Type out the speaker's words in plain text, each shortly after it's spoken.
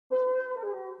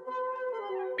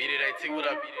Beat It AT, what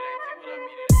up? Beat It AT, what up?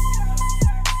 Beat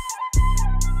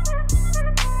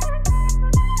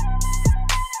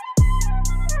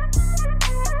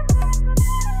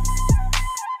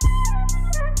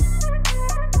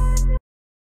It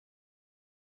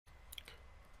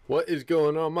What is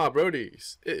going on, my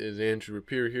brodies? It is Andrew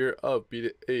Rapier here of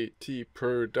Beat It AT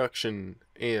Production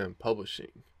and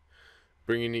Publishing,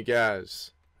 bringing you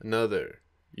guys another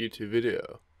YouTube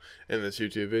video. In this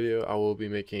YouTube video, I will be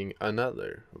making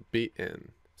another beat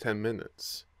in 10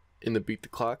 minutes in the Beat the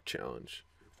Clock challenge,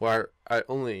 where I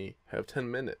only have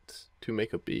 10 minutes to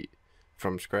make a beat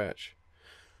from scratch.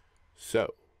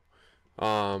 So,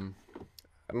 I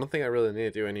don't think I really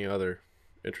need to do any other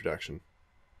introduction.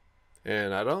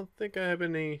 And I don't think I have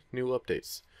any new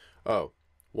updates. Oh,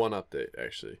 one update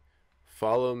actually.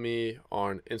 Follow me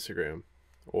on Instagram,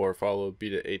 or follow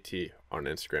Beat It AT on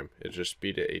Instagram. It's just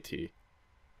Beat It AT.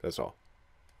 That's all.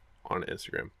 On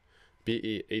Instagram.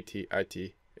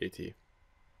 BEATITAT.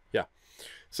 Yeah.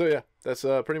 So yeah, that's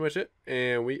pretty much it.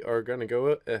 And we are gonna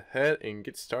go ahead and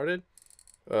get started.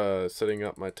 Setting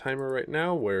up my timer right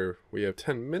now, where we have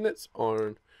 10 minutes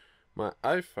on my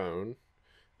iPhone.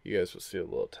 You guys will see a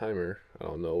little timer. I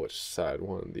don't know which side,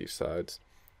 one of these sides.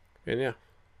 And yeah.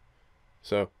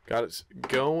 So, got it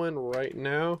going right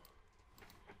now.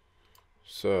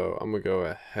 So, I'm going to go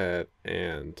ahead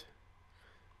and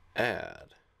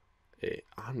add a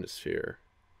Omnisphere.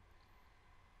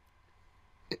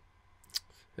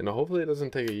 And hopefully it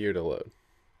doesn't take a year to load.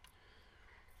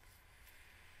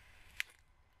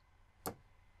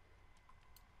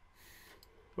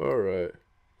 Alright.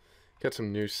 Got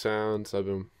some new sounds I've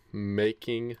been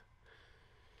making.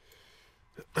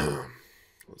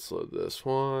 Let's load this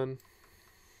one.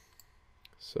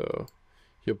 So,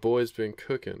 your boy's been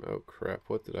cooking. Oh crap,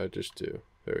 what did I just do?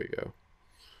 There we go.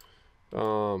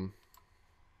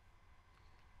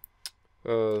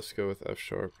 Let's go with F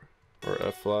sharp or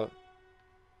F flat.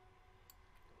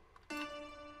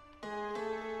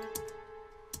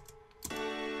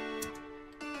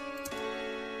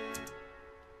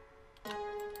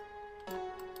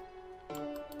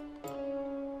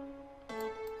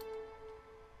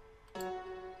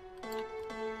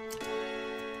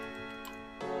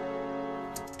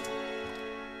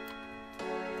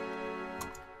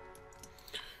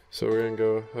 So we're gonna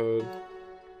go ahead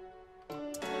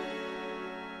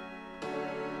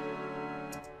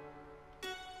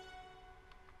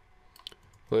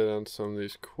lay down some of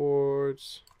these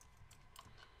chords.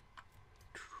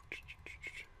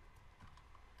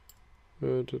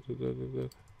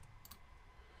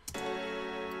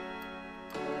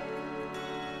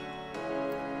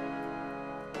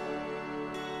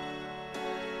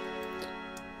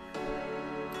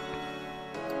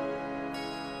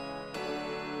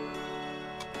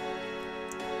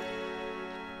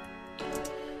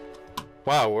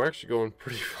 Wow, we're actually going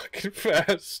pretty fucking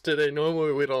fast today.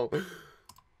 Normally we don't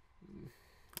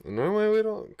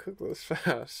cook this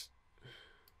fast.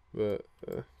 But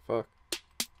fuck.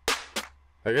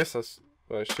 I guess that's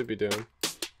what I should be doing.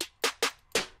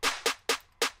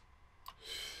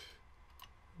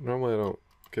 Normally I don't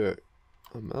get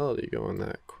a melody going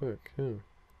that quick. Yeah.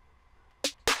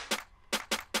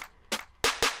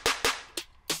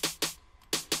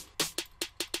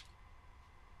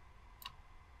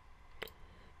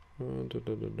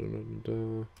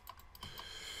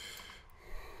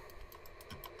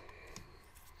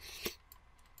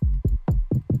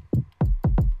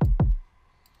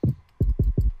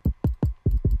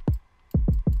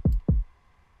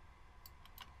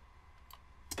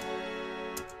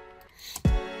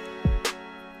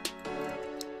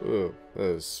 Ooh, that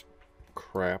is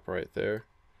crap right there.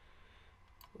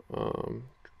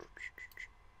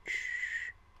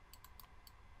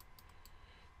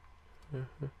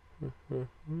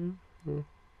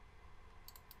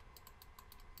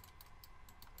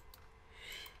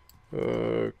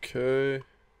 Okay. I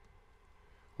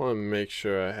want to make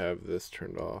sure I have this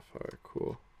turned off. Alright,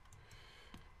 cool.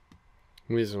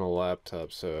 I'm using a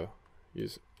laptop, so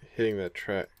hitting that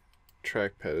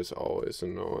trackpad is always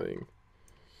annoying.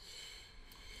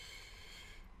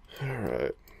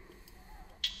 Alright.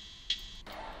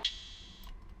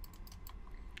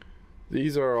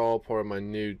 These are all part of my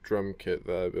new drum kit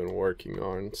that I've been working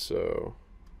on, so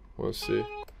let's see.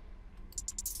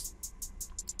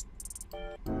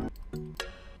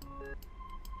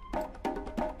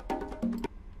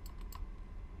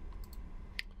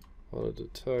 Auto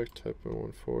detect, type in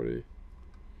 140.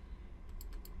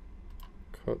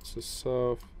 Cuts to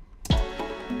self.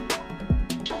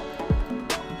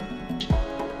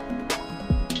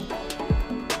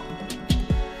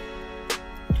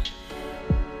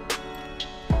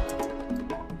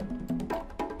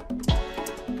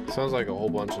 Sounds like a whole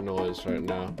bunch of noise right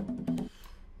now.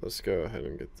 Let's go ahead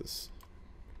and get this.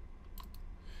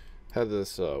 Had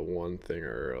this one thing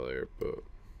earlier, but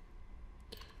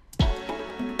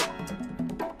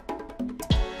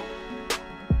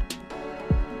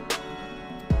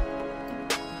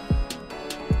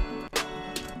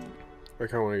I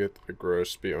kind of want to get the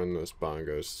gross beat on those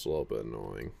bongos. It's a little bit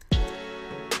annoying.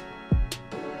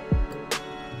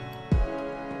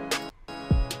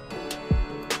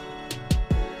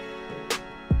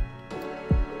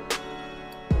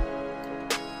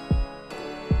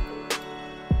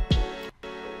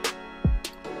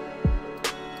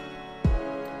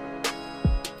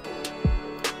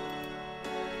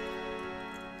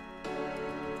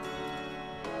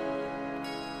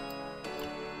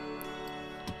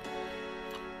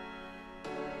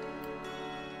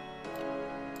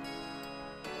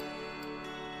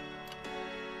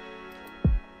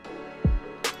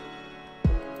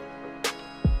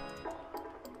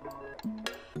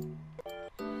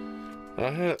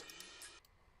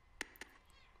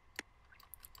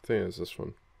 I think it's this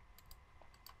one.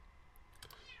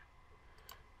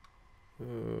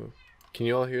 Can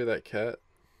you all hear that cat?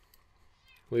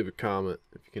 Leave a comment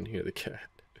if you can hear the cat.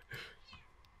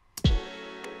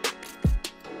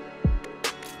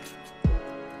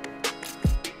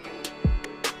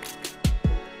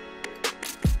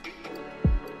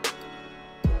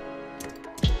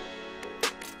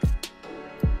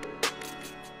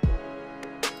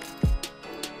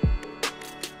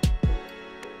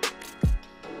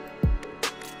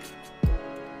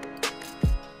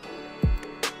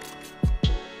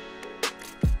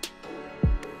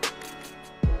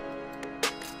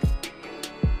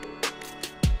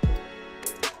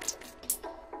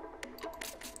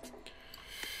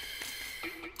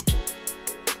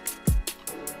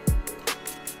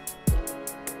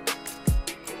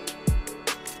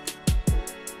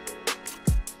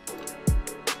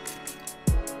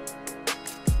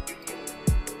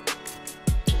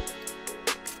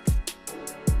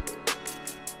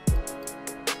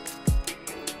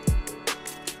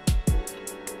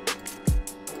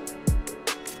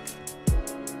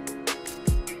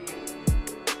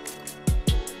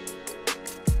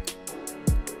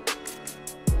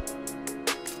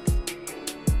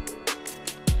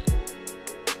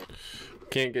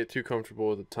 Can't get too comfortable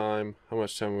with the time. How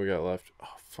much time we got left?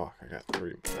 Oh fuck, I got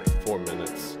 4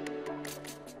 minutes.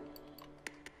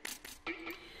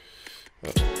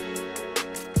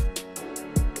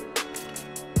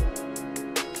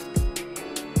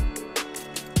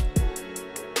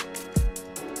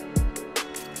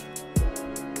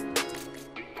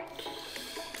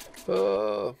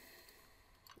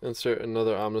 Insert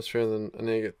another Omnisphere, and then I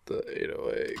need to get the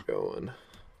 808 going.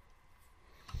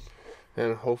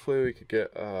 And hopefully we could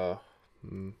get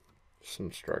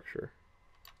some structure.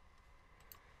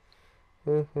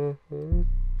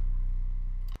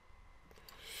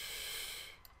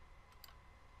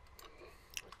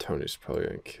 Tony's probably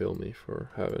gonna kill me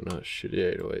for having a shitty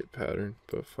 808 pattern,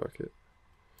 but fuck it.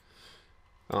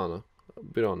 I don't know.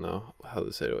 We don't know how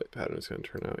this 808 pattern is gonna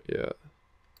turn out yet.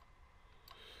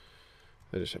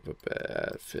 I just have a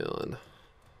bad feeling.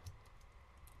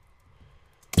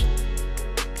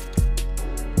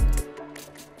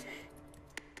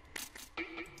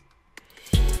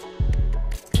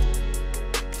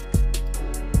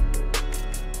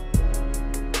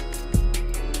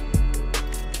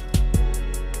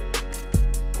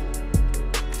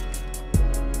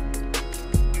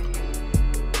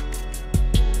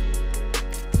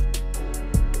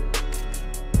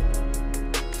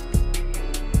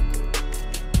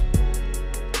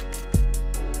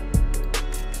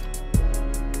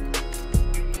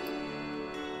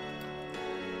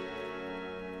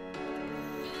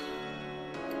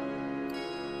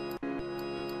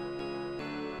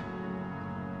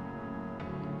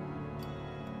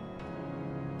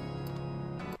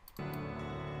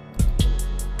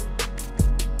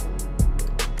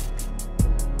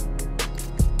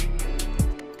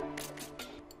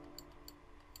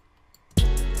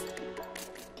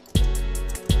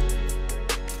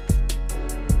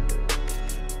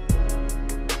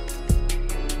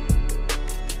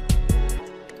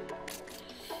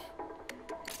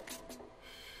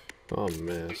 Oh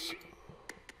man, it's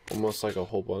almost like a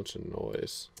whole bunch of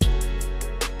noise.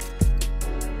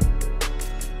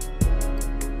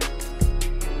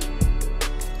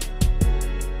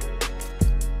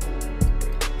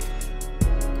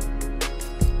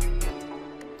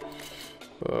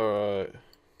 Alright,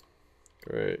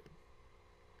 great.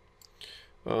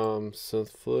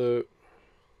 Synth flute.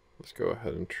 Let's go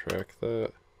ahead and track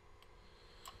that.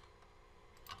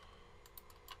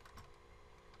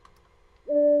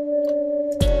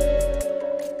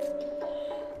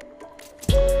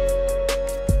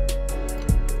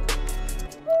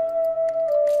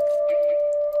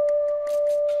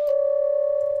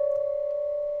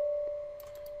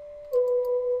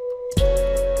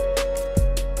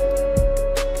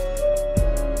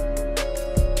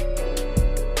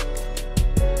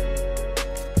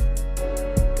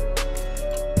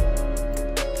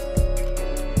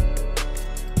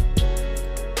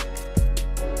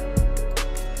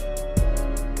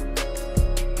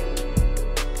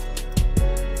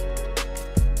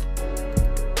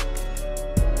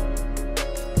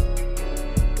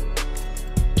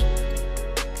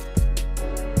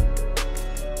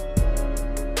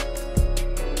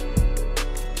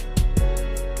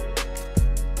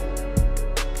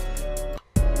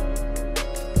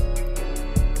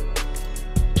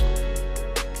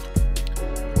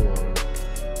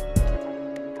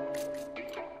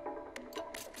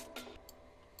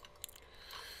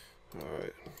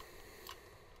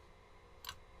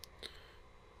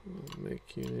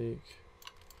 make unique.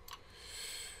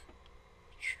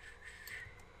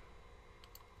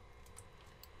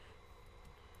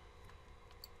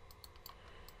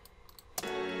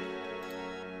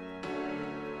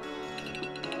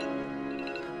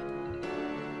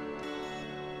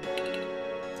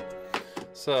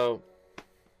 So,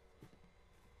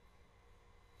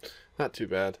 not too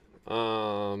bad.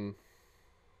 Could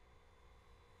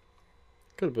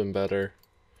have been better.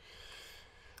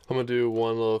 I'm gonna do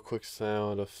one little quick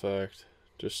sound effect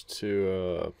just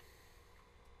to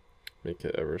make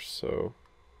it ever so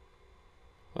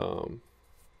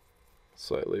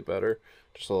slightly better.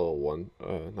 Just a little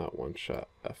not one shot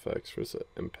FX for the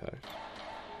impact.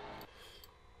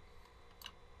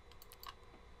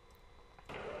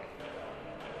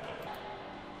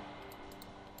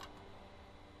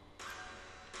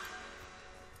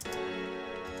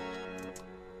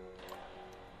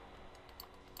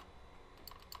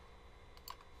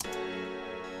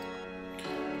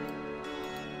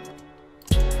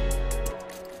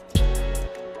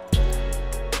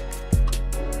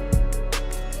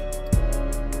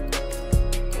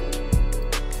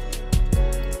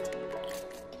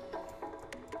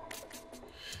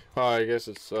 I guess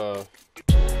it's alright,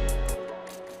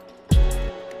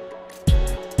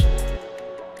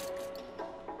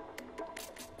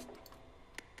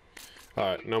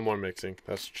 no more mixing.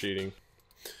 That's cheating.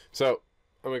 So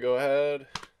I'm gonna go ahead,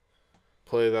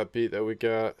 play that beat that we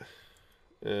got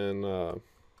in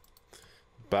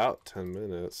about 10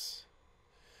 minutes.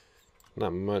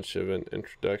 Not much of an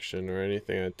introduction or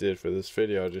anything I did for this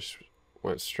video. I just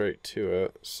went straight to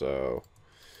it. So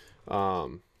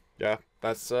yeah,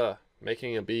 that's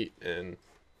making a beat in,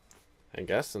 I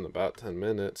guess, in about 10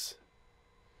 minutes.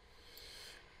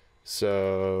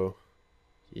 So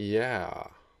yeah,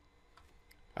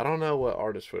 I don't know what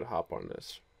artist would hop on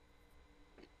this.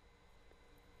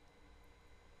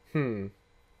 Man,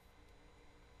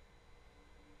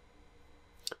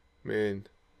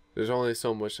 there's only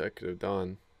so much I could have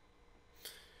done.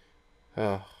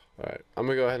 Oh, alright, I'm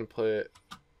gonna go ahead and play it,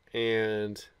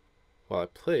 and while I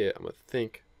play it, I'm gonna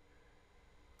think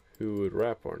who would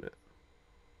rap on it.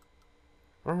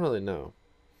 I don't really know.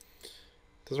 It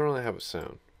doesn't really have a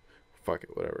sound. Fuck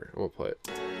it, whatever. I'm gonna play it.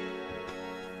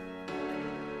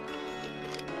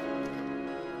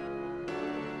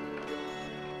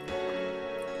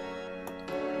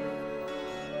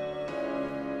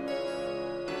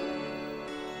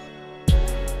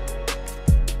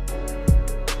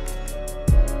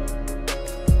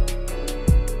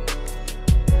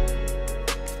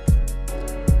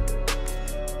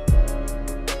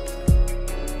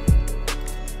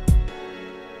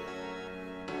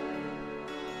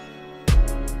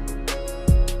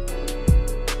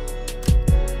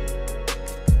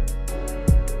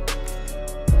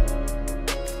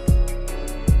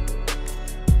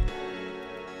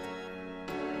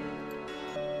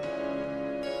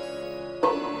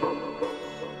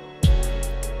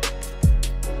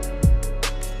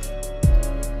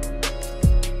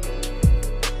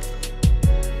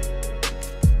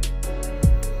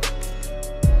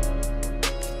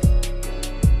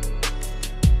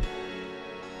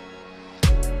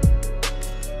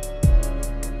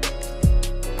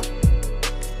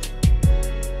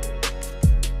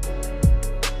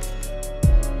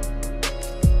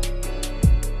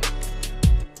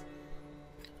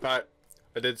 Alright,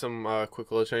 I did some quick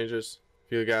little changes.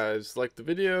 If you guys liked the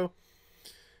video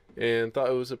and thought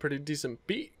it was a pretty decent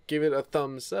beat, give it a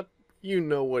thumbs up. You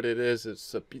know what it is.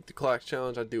 It's a Beat the Clock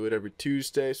challenge. I do it every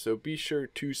Tuesday, so be sure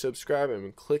to subscribe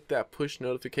and click that push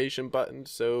notification button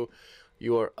so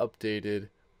you are updated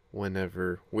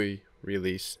whenever we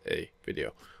release a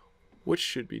video, which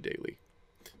should be daily.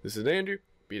 This is Andrew,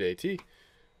 Beat AT.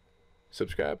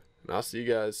 Subscribe, and I'll see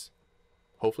you guys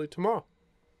hopefully tomorrow.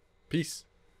 Peace.